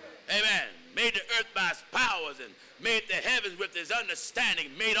 Amen. Made the earth by his powers and made the heavens with his understanding,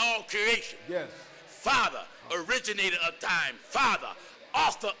 made all creation. Yes. Father, originator of time. Father,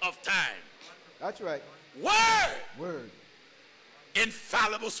 author of time. That's right. Word, Word.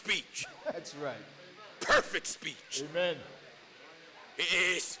 infallible speech. That's right. Perfect speech. Amen.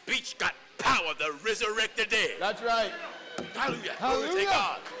 His speech got power to resurrect the dead. That's right. Hallelujah. Glory to Hallelujah.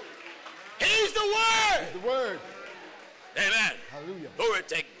 God. He's the word. The word. Amen. Hallelujah. Glory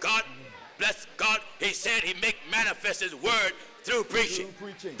to God. Bless God. He said he make manifest his word through preaching. Through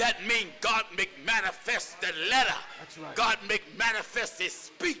preaching. That means God make manifest the letter. That's right. God make manifest his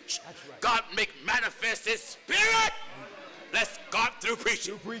speech. That's right. God make manifest his spirit. Bless God through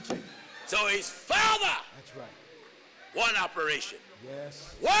preaching. Through preaching. So he's Father. That's right. One operation.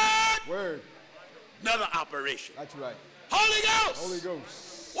 Yes. Word. Word. Another operation. That's right. Holy Ghost. Holy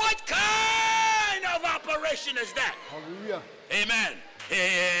Ghost. What kind of operation is that? Hallelujah. Amen.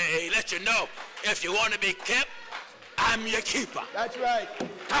 He let you know, if you want to be kept, I'm your keeper. That's right.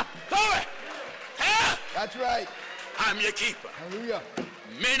 Glory. Huh? That's right. I'm your keeper. Hallelujah.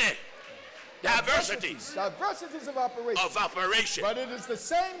 Many diversities Diversities of operation. of operation. But it is the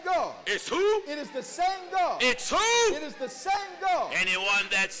same God. It's who? It is the same God. It's who? It is the same God. Anyone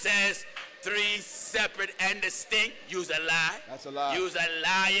that says three separate and distinct, use a lie. That's a lie. Use a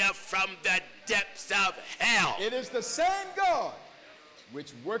liar from the depths of hell. It is the same God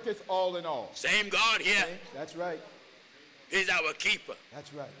which worketh all in all. Same God here. Okay? That's right. He's our keeper,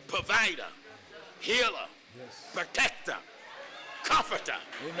 That's right. provider, healer, Yes. protector, comforter.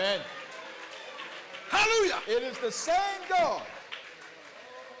 Amen. Hallelujah. It is the same God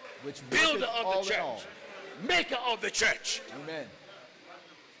which Builder worketh of all the in all. church, maker of the church. Amen.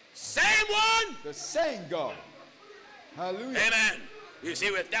 Same one. The same God. Hallelujah. Amen. You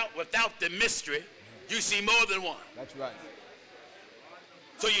see, without the mystery, you see more than one. That's right.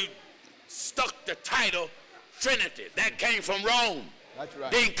 So you stuck the title Trinity. That came from Rome. That's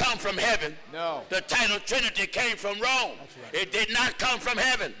right. Didn't come from heaven. No. The title Trinity came from Rome. That's right. It did not come from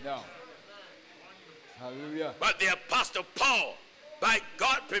heaven. No. Hallelujah. But the Apostle Paul, by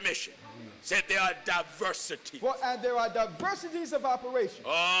God's permission, said there are diversity. And there are diversities of operation.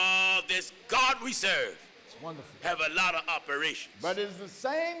 Oh, this God we serve It's wonderful. have a lot of operations. But it is the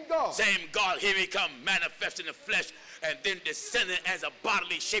same God. Same God, here he come manifest in the flesh and then descending as a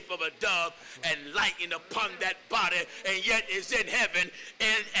bodily shape of a dove and lighting upon that body, and yet is in heaven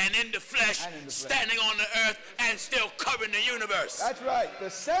and in the flesh, And in the flesh. standing on the earth and still covering the universe. That's right. The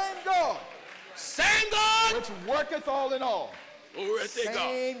same God Same God. which worketh all in all. Glory to God.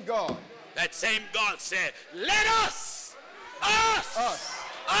 Same God. That same God said, let us, Us. go.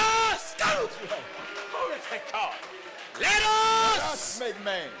 That's right. Glory to God. Let us make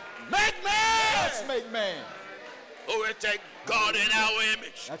man. make man. Let's make man. Who will take God in our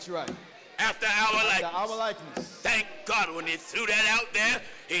image, That's right. after our After likeness. our likeness. Thank God when he threw that out there,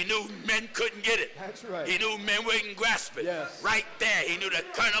 he knew men couldn't get it. That's right. He knew men wouldn't grasp it. Yes. Right there, he knew the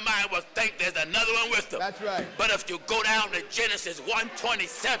carnal mind would think there's another one with them. That's right. But if you go down to Genesis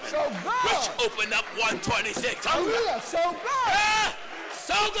 1:27, So God. which opened up 1:26, Hallelujah. So God. Ah,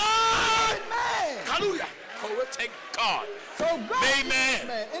 so good. Man. Hallelujah. Oh, we'll take God So God made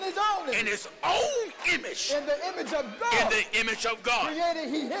man in his own image. in his own image, In the image of God. in the image of God. Created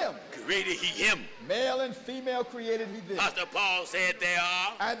he him. Created he him. Male and female created he them. Pastor Paul said there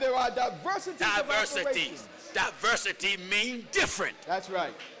are And there are diversities of diversities. operations. Diversity means different. That's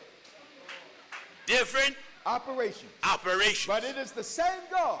right. Different Operation. operations. But it is the same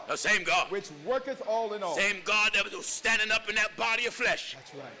God The same God. which worketh all in all. Same God that was standing up in that body of flesh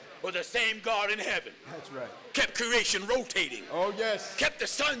That's right. was the same God in heaven. That's right. Kept creation rotating. Oh yes. Kept the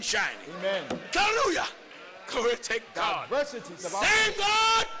sun shining. Amen. Hallelujah. Glory to God. Diversities of Same operations.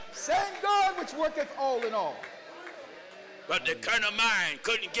 God, Same God which worketh all in all. but the carnal mind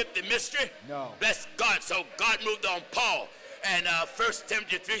couldn't get the mystery. No. Bless God. So God moved on Paul and 1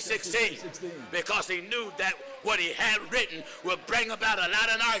 Timothy 3:16 because he knew that what he had written would bring about a lot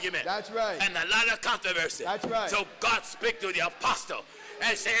of argument. That's right. And a lot of controversy. That's right. So God spoke to the apostle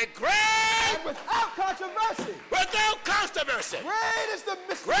and said, great And without controversy. without controversy. Great is the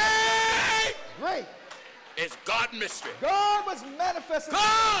mystery. Great Great. is God mystery. God was manifested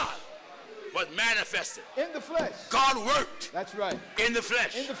God was manifested. in the flesh. God worked That's right. in the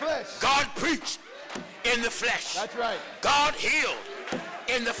flesh. In the flesh. God preached in the flesh. That's right. God healed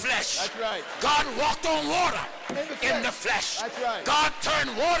in the flesh. That's right. God walked on water In the flesh. That's right. God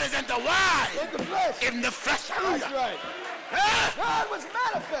turned waters into wine In the flesh. in the flesh. That's Hallelujah. right. Ah, God was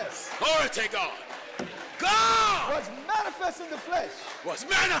manifest. glory to God. God Was manifest in the flesh. was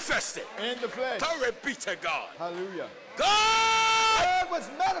manifested. In the flesh. Glory be to God. Hallelujah. God. God was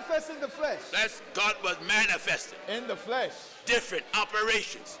manifest in the flesh. That's God was manifested. In the flesh. Different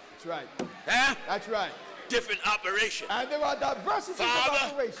operations. That's right. Huh? That's right. Different operations. And there are diversities Father.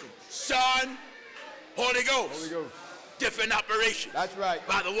 of operations. Son, Holy Ghost. Holy Ghost. Different operations. That's right.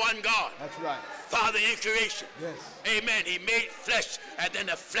 By the one God. That's right. Father in creation. Yes. Amen. He made flesh, and then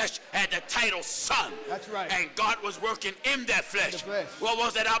the flesh had the title Son. That's right. And God was working in that flesh. the flesh. What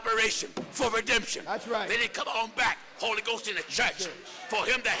was that operation? For redemption. That's right. Then he come on back, Holy Ghost in the church. For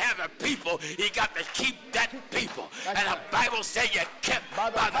him to have a people, he got to keep that people. That's and right. the Bible says you're kept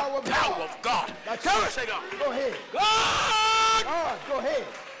By the power of God. of God. That's Glory right. to God. Go ahead. God God, go ahead.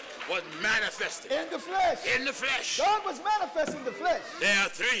 was manifested In the flesh. in the flesh. God was manifest in the flesh. There are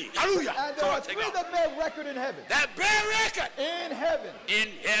three. Hallelujah. And there are Glory to three God. that bear record in heaven. That bear record In heaven. in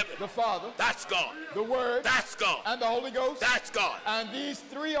heaven. The Father, That's God. the Word, That's God. and the Holy Ghost. That's God. And these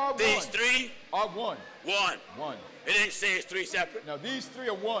three are These one. three, Are one. one. One. It ain't say it's three separate. Now these three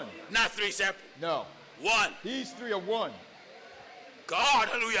are one. Not three separate. No. One. These three are one. God,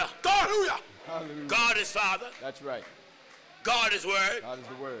 hallelujah. God, hallelujah. Hallelujah. God is Father. That's right. God is Word. God is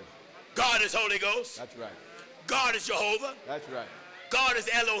the Word. God is Holy Ghost. That's right. God is Jehovah. That's right. God is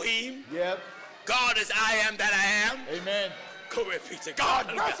Elohim. Yep. God is I am that I am. Amen. Glory be to God.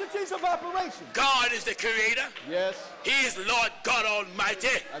 Hallelujah. Diversities of operation. God is the Creator. Yes. He is Lord God Almighty.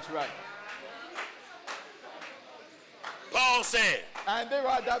 That's right. Paul said, And there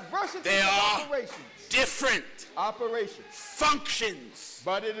are diversities There of are operations. different Operations. functions,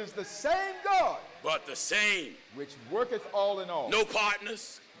 But it is the same God but the same. which worketh all in all. No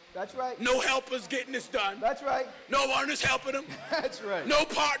partners. That's right. No helpers getting this done. That's right. No one is helping him. That's right. No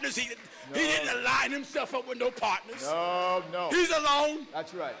partners. He didn't line himself up with no partners. No, no. He's alone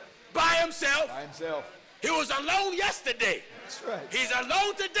That's right. by himself. By himself. He was alone yesterday. That's right. He's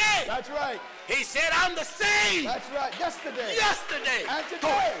alone today. That's right. He said, I'm the same That's right. Yesterday. yesterday. And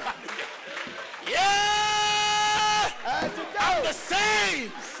today. Yeah. And I'm the today.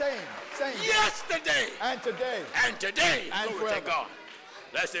 same Same. yesterday And today. and today. And Glory to forever. God.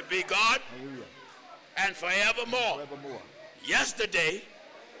 Blessed be God Hallelujah. and forevermore. Forevermore. Yesterday,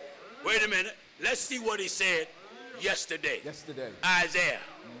 wait a minute. Let's see what he said yesterday. Yesterday. Isaiah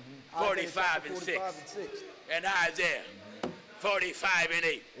 45 Isaiah and 6. 45 and 6. And Isaiah 45 and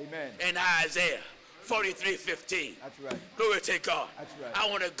 8. Amen. And Isaiah 43:15. That's right. Glory to God. That's right. I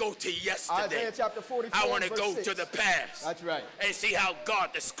want to go to yesterday. Isaiah chapter 44. I want to verse go 6. to the past. That's right. And see how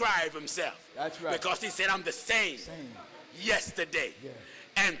God described himself. That's right. Because he said, I'm the same, Same. yesterday Yeah.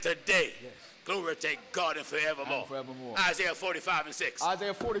 and today. Yes. Glory to God and forevermore. And forevermore. Isaiah 45 and 6.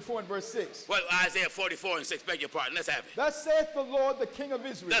 Isaiah 44 and verse 6. Well, Isaiah 44 and 6, beg your pardon. Let's have it. Thus saith the Lord, the King of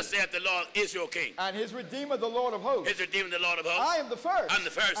Israel. Thus saith the Lord, Israel King. And his Redeemer, the Lord of hosts. His Redeemer, the Lord of hosts. I am the first. I'm the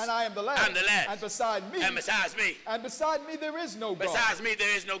first. And I am the last. I'm the last. And beside me. And besides me. And beside me there is no God. Besides me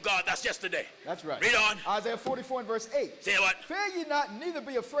there is no God. That's yesterday. That's right. Read on. Isaiah 44 and verse 8. Say what? Fear ye not, neither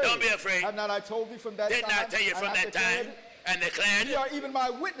be afraid. Don't be afraid. Have not I told thee from that Did time? not tell you and from have that declared time it? and declared Ye it? are even my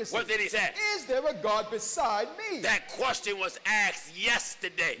witnesses. What did he say? Is there a God beside me? That question was asked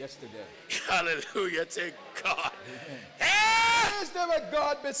yesterday. Yesterday. Hallelujah to God. Is there a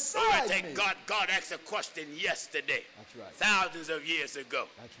God beside me? God asked a question yesterday. That's right. Thousands of years ago.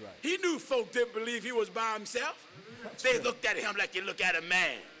 That's right. He knew folk didn't believe he was by himself. They looked at him like you look at a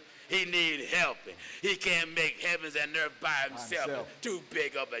man. He need help. He can't make heavens and earth by himself. Too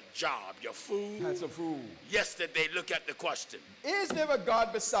big of a job, you fool. That's a fool. Yesterday, look at the question. Is there a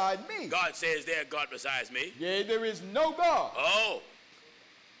God beside me? God says there God besides me. Yea, there is no God. Oh.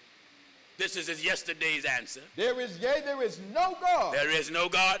 This is his yesterday's answer. There is no God. There is no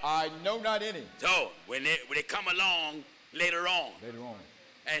God. I know not any. So when they come along later on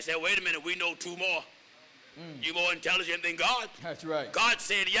and say, wait a minute, we know two more. You more intelligent than God. That's right. God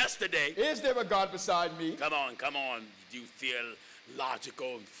said yesterday. Is there a God beside me? Come on. You feel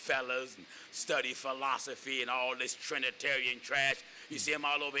logical fellas and study philosophy and all this Trinitarian trash. You see them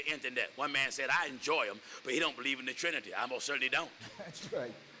all over the internet. One man said, I enjoy them, but he don't believe in the Trinity. I most certainly don't. That's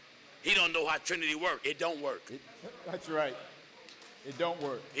right. He don't know how Trinity works. It don't work. That's right. It don't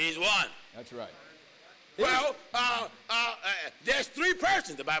work. He's one. That's right. Well, there's three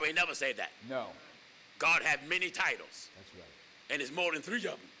persons. The Bible ain't never said that. No. God had many titles. That's right. And it's more than three of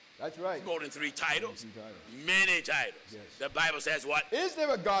them. That's right. It's more than three titles. Many titles. Many titles. Yes. The Bible says what? Is there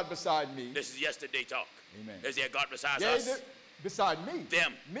a God beside me? This is yesterday talk. Amen. Is there a God besides Yea, us? beside me.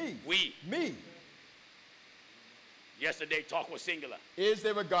 Them. Me. We. Me. Yesterday talk was singular. Is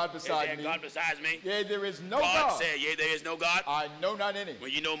there a God beside me? Is there a God besides me? Yea, there is no God God. said, yea, there is no God. I know not any. When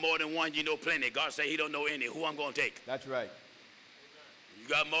you know more than one, you know plenty. God said he don't know any. Who I'm going to take? That's right. You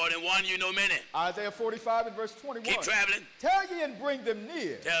got more than one, you know many. Isaiah 45 and verse 21. Keep traveling. Tell ye and bring them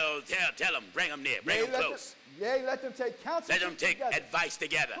near. Tell them. Bring them near. Bring them close. Yea, let them take counsel. Let them take advice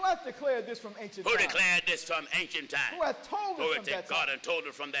together. Who hath declared this from ancient Who times? declared this from ancient times? Who hath told us from that God time? and told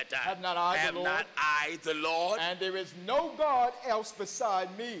it from that time. Have not I the Lord? Have not I the Lord? And there is no God else beside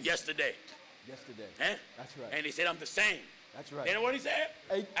me. Yesterday. Yesterday. Eh? That's right. And he said, I'm the same. That's right. You know what he said?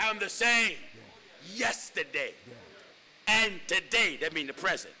 Hey. I'm the same. Yesterday. And today. That means the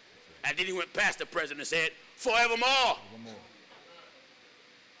present. And then he went past the present and said, forevermore. Forevermore.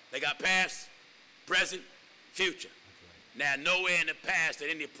 They got past, present, future. Now, nowhere in the past that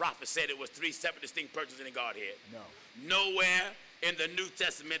any prophet said it was three separate distinct persons in the Godhead. No. Nowhere in the New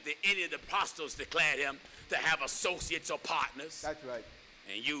Testament that any of the apostles declared him to have associates or partners. That's right.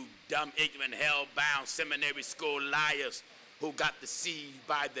 And you dumb, ignorant, hell-bound seminary school liars who got deceived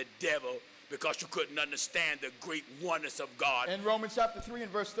by the devil because you couldn't understand the great oneness of God. In Romans chapter 3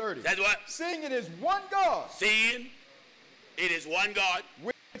 and verse 30. That's what? Seeing it is one God. Seeing it is one God.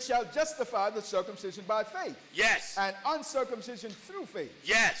 Which shall justify the circumcision by faith. Yes. And uncircumcision through faith.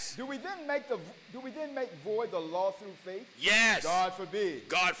 Yes. Do we then make void the law through faith? Yes. God forbid.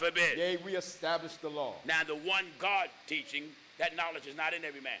 God forbid. Yea, we establish the law. Now, the one God teaching, that knowledge is not in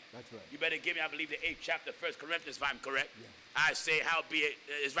every man. That's right. You better give me, I believe, the 8th chapter, 1 Corinthians, if I'm correct. Yes. I say, howbeit,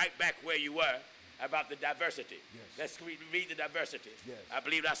 is right back where you were about the diversity. Yes. Let's read the diversity. Yes. I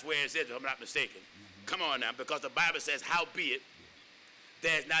believe that's where it is, if I'm not mistaken. Come on now, because the Bible says, howbeit,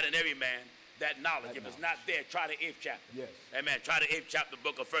 there's not in every man that knowledge. If it's not there, try the 8th chapter. Yes. Amen. Try the 8th chapter,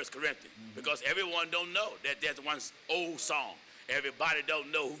 book of 1 Corinthians. Because everyone don't know that there's one old song. Everybody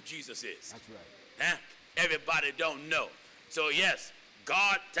don't know who Jesus is. That's right. Huh? Everybody don't know. So yes,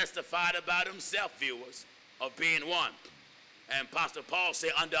 God testified about himself, viewers, of being one. And Apostle Paul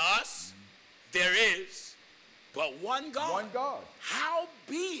said, unto us, there is but one God. One God.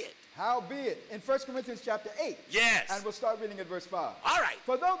 Howbeit. Howbeit, in 1 Corinthians chapter 8. Yes. And we'll start reading at verse 5. All right.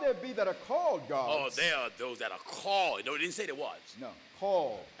 For though there be that are called gods. Oh, there are those that are called. No, it didn't say there was. No,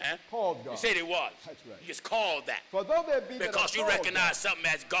 called. Huh? Called You gods. said it was. That's right. You just called that. For though there be that are Because you called recognize gods. something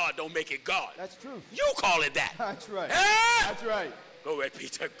as God don't make it God. That's true. You call it that. That's right. Huh? That's right. Glory be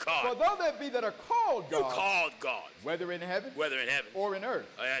to For God. though there be that are called You gods. called God. Whether in heaven Whether in heaven. or in earth.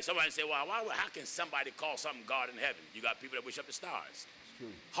 Somebody say, well, how can somebody call something God in heaven? You got people that wish up the stars.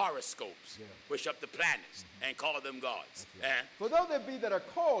 true. horoscopes, Yeah. push up the planets, and call them gods. Right. For though there be that are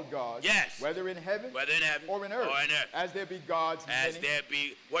called gods, Yes. whether in heaven, Whether in heaven or in earth, as there be gods as many, there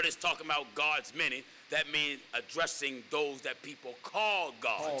be, what is talking about gods many, that means addressing those that people call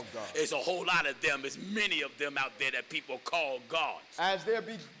gods. Call gods. There's a whole lot of them. There's many of them out there that people call gods. as there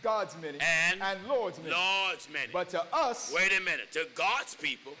be gods many, And lords many. Lords many. But to us, Wait a minute. To God's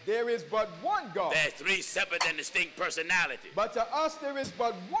people, there is but one God. there's three separate and distinct personalities. But to us, there is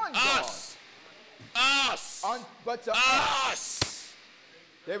but one Us. Us. God. But to Us.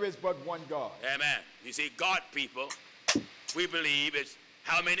 there is but one God. Amen. You see, God people, we believe it's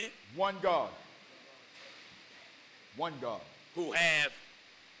how many? One God. One God. Who have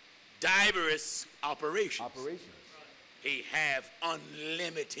diverse operations. Operations. He have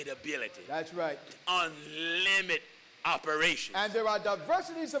unlimited ability. That's right. Unlimited operations. And there are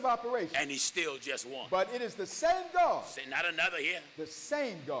diversities of operations. And he's still just one. But it is the same God, Say, not another here. the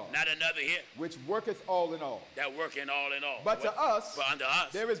same God, Not another here. which worketh all in all. That working all in all. But to us, But unto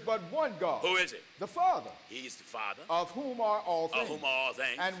us. there is but one God, Who is it? the Father, He's the Father. of whom are all Of things, whom are all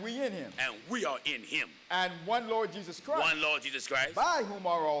things. and we in him, And we are in him. and one Lord Jesus Christ, One Lord Jesus Christ. by whom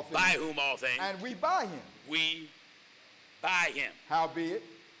are all things, By whom all things. and we by him. We by him. Howbeit,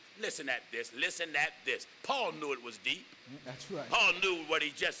 Listen at this. Listen at this. Paul knew it was deep. that's right. Paul knew what he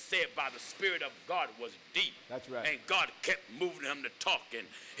just said by the Spirit of God was deep. That's right. And God kept moving him to talk. And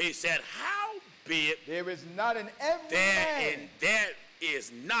he said, howbeit There is not in every man there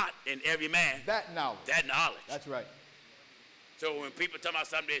is not in every man that knowledge. that knowledge. That's right. So when people talk about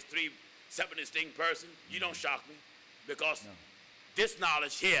something, there's three separate distinct persons, you don't shock me. Because this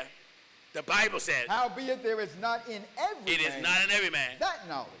knowledge here, the Bible says, Howbeit there is not in every it man is not in every man that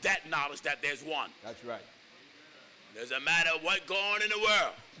knowledge. that knowledge that there's one. That's right. Doesn't matter what going on in the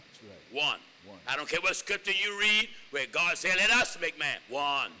world. That's right. One. One. I don't care what scripture you read where God said, let us make man.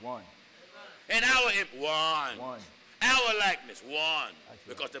 One. One. And our one. One. Our likeness. One. That's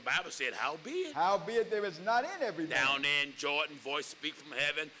Because the Bible said, howbeit. Howbeit there is not in every man. Down there in Jordan, voice speak from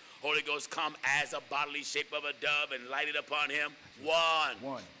heaven. Holy Ghost come as a bodily shape of a dove and lighted upon him. One.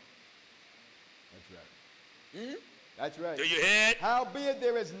 One. That's right. That's right. Do you hear it? Howbeit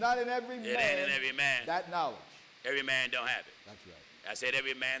there is not in every It man ain't in every man. that knowledge. Every man don't have it. That's right. I said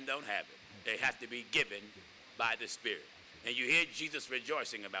every man don't have it. They have to be given by the Spirit. And you hear Jesus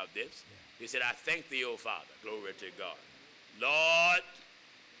rejoicing about this. He said, I thank thee, O Father, glory to God, Lord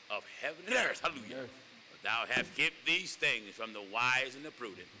of heaven and earth, hallelujah. For thou hast hid these things from the wise and the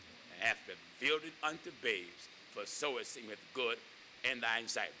prudent, and hast revealed it unto babes, for so it seemeth good in thine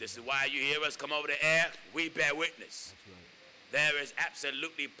sight. This is why you hear us come over the air. We bear witness. There is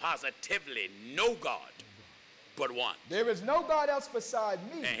absolutely, positively no God but one. There is no God else beside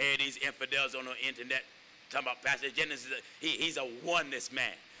me. And here these infidels on the internet talking about Pastor Jennings, he's a oneness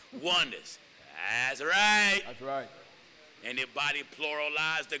man. Oneness. That's right. That's right. Anybody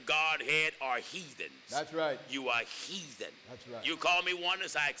pluralize the Godhead are heathens. That's right. You are heathen. That's right. You call me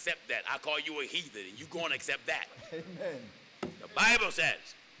oneness, I accept that. I call you a heathen, and you going to accept that. Amen. The Bible says,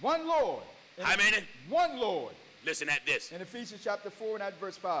 One Lord. how many? One Lord. Listen at this. In Ephesians chapter 4 and at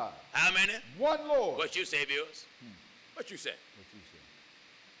verse 5. How many? One Lord. What you say, viewers? What you say? What you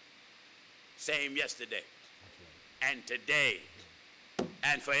say? Same yesterday, That's right. and today,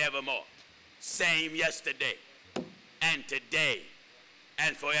 and forevermore. Same yesterday, and today,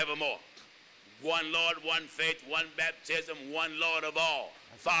 and forevermore. One Lord, one faith, one baptism, one Lord of all,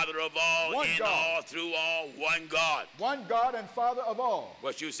 Father of all, One in God. all, through all, one God. One God and Father of all.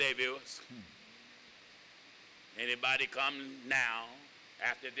 What you say, viewers? Anybody come now,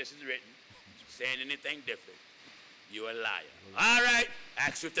 after this is written, saying anything different, you're a liar. All right,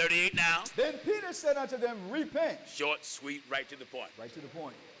 Acts 38 now. Then Peter said unto them, Repent. Short, sweet, right to the point. Right to the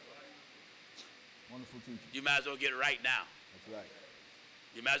point. Wonderful teaching. You might as well get right now. That's right.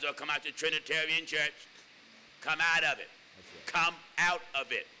 You might as well come out to Trinitarian Church. Come out of it. That's right. Come out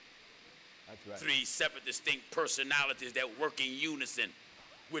of it. That's right. Three separate distinct personalities that work in unison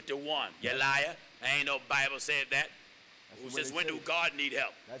with the one. You liar. Ain't no Bible said that. That's Who the way says they when say do it. God need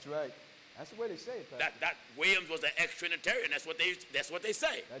help? That's right. That's the way they say it, Pastor. That Williams was an ex-Trinitarian. That's what they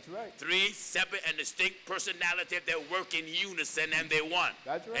say. That's right. Three separate and distinct personalities that work in unison and they one.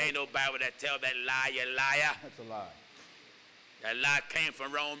 That's right. Ain't no Bible that tell that lie, you liar. That's a lie. That lie came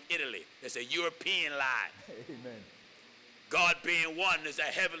from Rome, Italy. It's a European lie. Amen. God being one is a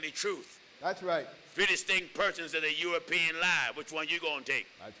heavenly truth. That's right. Three distinct persons of the European lie. Which one you gonna take?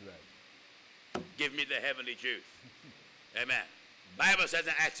 That's right. Give me the heavenly truth. Amen. Bible says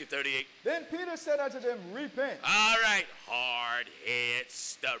in Acts 38. Then Peter said unto them, Repent. All right, hard head,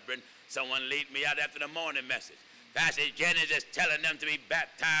 stubborn. Someone lead me out after the morning message. Pastor Jennings is telling them to be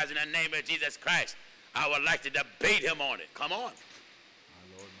baptized in the name of Jesus Christ. I would like to debate him on it. Come on.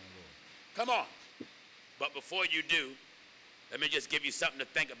 My Lord, my Lord. Come on. But before you do, let me just give you something to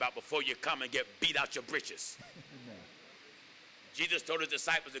think about before you come and get beat out your britches. Jesus told his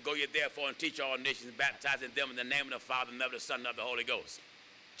disciples to go ye therefore and teach all nations, baptizing them in the name of the Father, and of the Son, and of the Holy Ghost.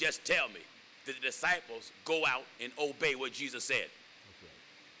 Just tell me, did the disciples go out and obey what Jesus said?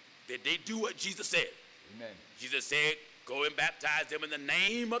 Did they do what Jesus said? Amen. Jesus said, go and baptize them in the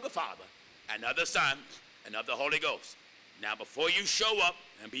name of the Father, and of the Son, and of the Holy Ghost. Now, before you show up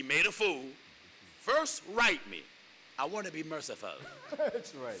and be made a fool, first write me. I want to be merciful.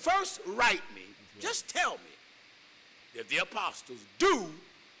 That's right. First write me. Just tell me, did the apostles do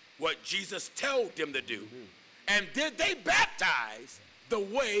what Jesus told them to do? And did they baptize the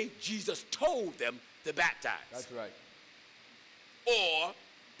way Jesus told them to baptize? That's right. Or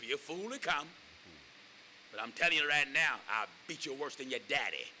be a fool and come. But I'm telling you right now, I'll beat you worse than your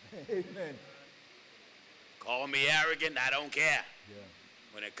daddy. Amen. Call me arrogant, I don't care. Yeah.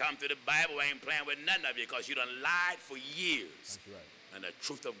 When it comes to the Bible, I ain't playing with none of you because you done lied for years. That's right. And the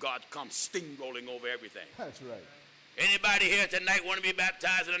truth of God comes steamrolling over everything. That's right. Anybody here tonight want to be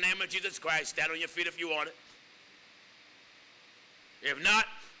baptized in the name of Jesus Christ? Stand on your feet if you want it. If not,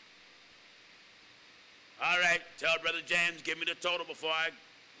 all right, tell Brother James, give me the total before I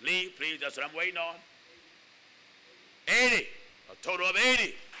leave, please. That's what I'm waiting on. 80. A total of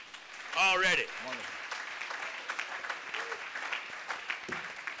 80 already. Wonderful.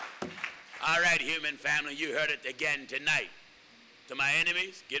 All right, human family, you heard it again tonight. To my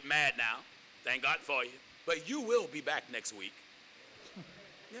enemies, get mad now. Thank God for you. But you will be back next week.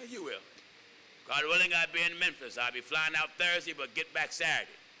 Yeah, you will. God willing, I'll be in Memphis. I'll be flying out Thursday, but get back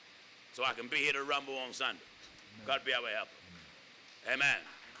Saturday so I can be here to rumble on Sunday. Amen. God be our help. Amen.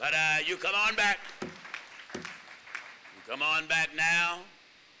 But you come on back. You come on back now.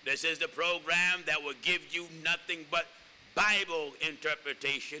 This is the program that will give you nothing but Bible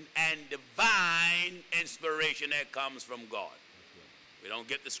interpretation and divine inspiration that comes from God. We don't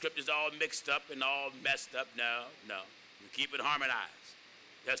get the scriptures all mixed up and all messed up. No. We keep it harmonized.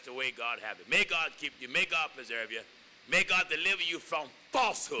 That's the way God has it. May God keep you. May God preserve you. May God deliver you from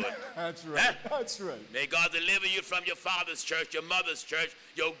falsehood. That's right. That's right. May God deliver you from your father's church, your mother's church,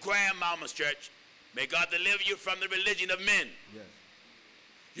 your grandmama's church. May God deliver you from the religion of men. Yes.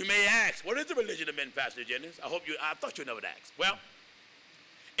 You may ask, what is the religion of men, Pastor Jennings? I thought you never asked. Well,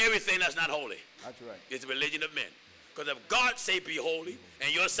 everything that's not holy That's right. is the religion of men. Because if God say be holy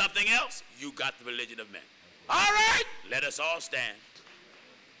and you're something else, you got the religion of men. All right, let us all stand.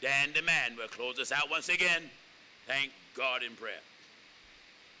 Dan the man will close us out once again. Thank God in prayer.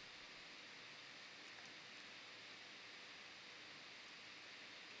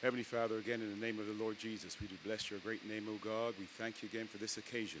 Heavenly Father, again, in the name of the Lord Jesus, we do bless your great name, O God. We thank you again for this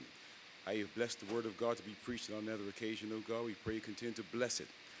occasion. How you have blessed the word of God to be preached on another occasion, O God. We pray you continue to bless it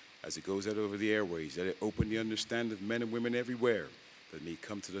as it goes out over the airways, that it open the understanding of men and women everywhere, that may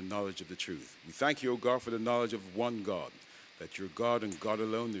come to the knowledge of the truth. We thank you, O God, for the knowledge of one God, that you're God and God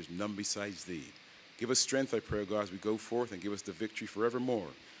alone, there's none besides thee. Give us strength, I pray, O God, as we go forth, and give us the victory forevermore.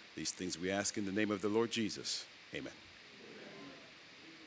 These things we ask in the name of the Lord Jesus. Amen.